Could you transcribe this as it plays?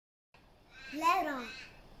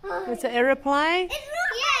It's an aeroplane?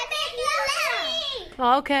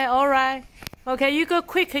 Yeah, Okay, alright. Okay, you go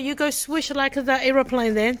quicker. You go swish like the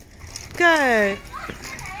aeroplane then. Go.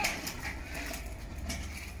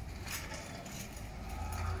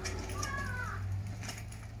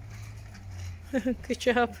 Good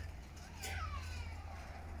job.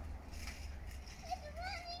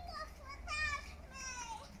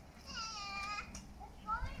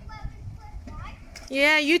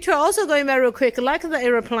 Yeah, you two are also going very quick, like the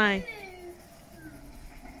aeroplane.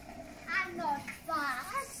 I'm not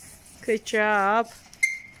fast. Good job.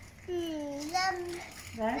 The moon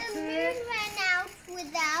ran out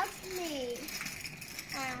without me.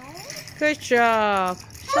 Ow. Good job.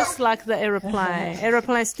 Just like the aeroplane.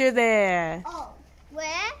 Aeroplane still there. Oh,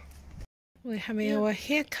 where? We're having our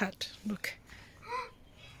haircut. Look,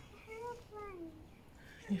 Aeroplane.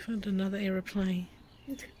 you found another aeroplane.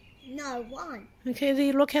 No, one. Okay, then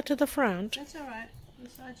you look at the front. That's all right. The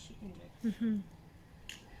side she can do.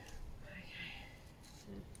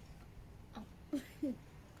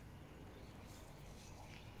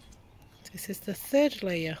 This is the third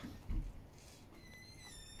layer.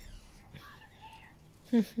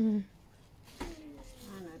 I know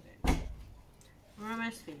that. We're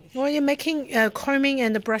almost finished. Well, you're making combing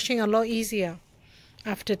and brushing a lot easier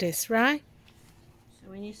after this, right? So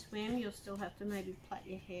when you swim, you'll still have to maybe plait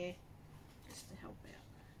your hair just to help out.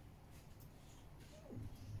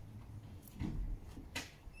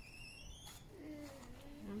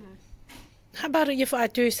 I know. How about if I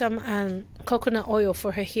do some coconut oil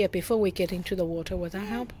for her hair before we get into the water? Would that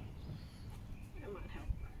help? That might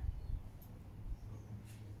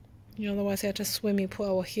help. Otherwise, after swimming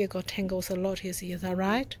pool, our hair got tangles a lot easier. Is that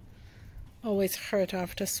right? Always hurt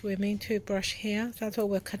after swimming to brush hair. That's why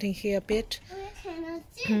we're cutting hair a bit. We cannot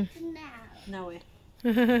sit now. Nowhere.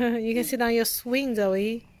 You can sit on your swing,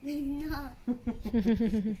 Zoe. No.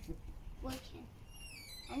 We can.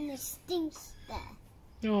 And it stinks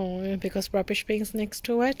there. Oh, because rubbish bin's next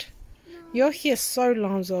to it. No. Your hair's so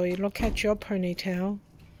long, Zoe. Look at your ponytail.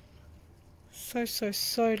 So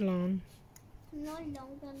long. No longer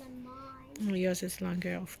than mine. Oh, yours is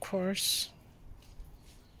longer, of course.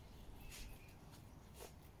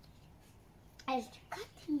 It's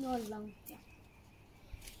cutting no longer.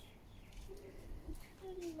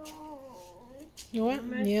 Too long. You're Almost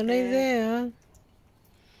nearly there. there.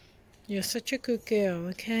 You're such a good girl,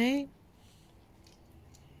 okay?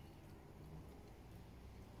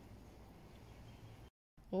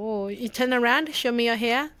 Oh, you turn around, show me your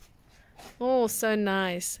hair. Oh, so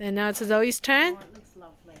nice. And now it's Zoe's turn. Oh, it looks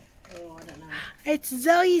lovely. Oh, I don't know. It's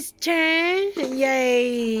Zoe's turn. I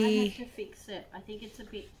Yay. have to fix it. I think it's a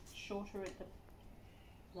bit shorter at the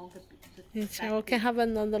longer bit. It's we can have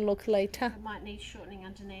another look later. It might need shortening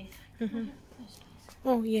underneath.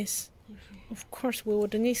 Oh, yes. Of course, we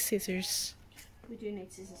would need scissors. We do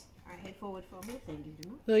need scissors. All right, head forward for me. Thank you,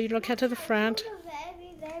 Gemma. So you look at the front. A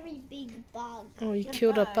very, very big bug. Oh, you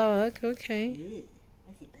killed a bug. Okay. I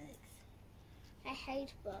see bugs. I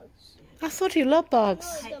hate bugs. I thought you loved bugs.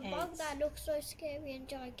 Oh, the hate bug eggs. that looks so scary and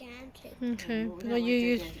gigantic. Okay. Oh, we Well, don't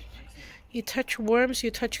you like gigantic bugs. you touch worms.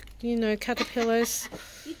 You touch caterpillars.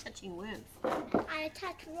 You touching worms. I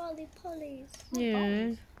touch roly-polies, Yeah.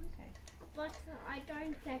 Okay. but I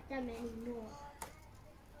don't pet them anymore.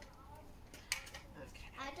 Okay.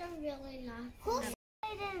 I don't really like Who's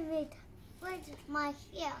with my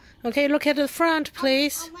hair? Okay. Look at the front,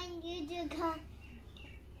 please. When you do come,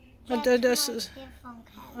 Oh, get do- my does- hair from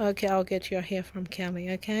Kelly. Okay, I'll get your hair from Kelly.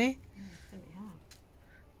 Okay.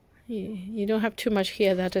 You don't have too much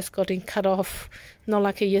hair that is getting cut off, not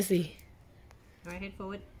like a Yizzy. All right, head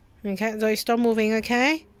forward. Okay, so you stop moving,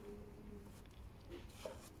 okay?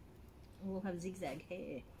 We'll have zigzag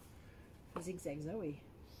hair. Zigzag Zoe.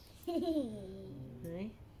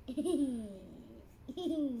 Hey?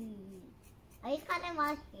 Are you cutting my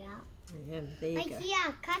hair? Yeah, there you I go.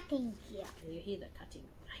 hear cutting here. You hear the cutting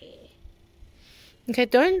of hair. Okay,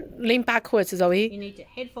 don't lean backwards, Zoe. You need to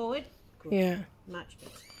head forward. Good. Yeah, Much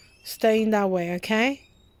better. stay in that way, okay?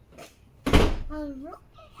 Look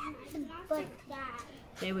at the butt.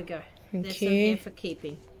 There we go. There's some Okay. hair for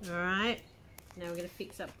keeping. All right. Now we're going to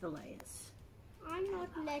fix up the layers. I'm not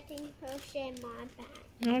letting her share my bag.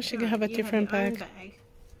 Oh, she can have a You different your own bag. bag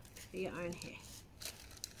for your own hair.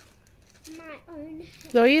 My own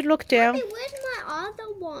hair. Zoe, look down. Mommy, where's my other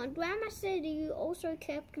one? Grandma said you also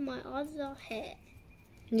kept my other hair.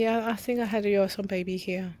 Yeah, I think I had yours on baby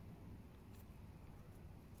hair.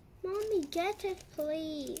 Mommy, get it,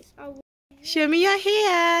 please. Show me your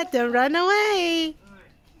hair. Don't run away.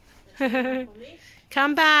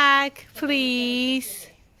 Come back, please.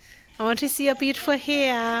 I want to see your beautiful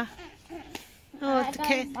hair. Oh, I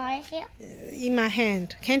okay. got my hair. In my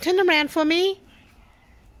hand. Can you turn around for me?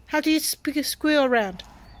 How do you squeal around?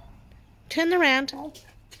 Turn around.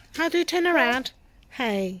 How do you turn around?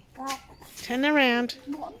 Hey, turn around.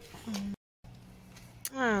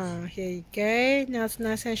 Ah, here you go. Now it's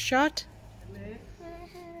nice and short.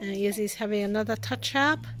 And Izzy's having another touch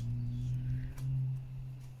up.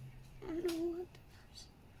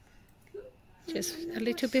 Just a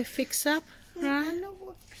little bit fix up, I right? know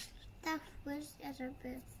what that was as a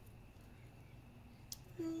bit.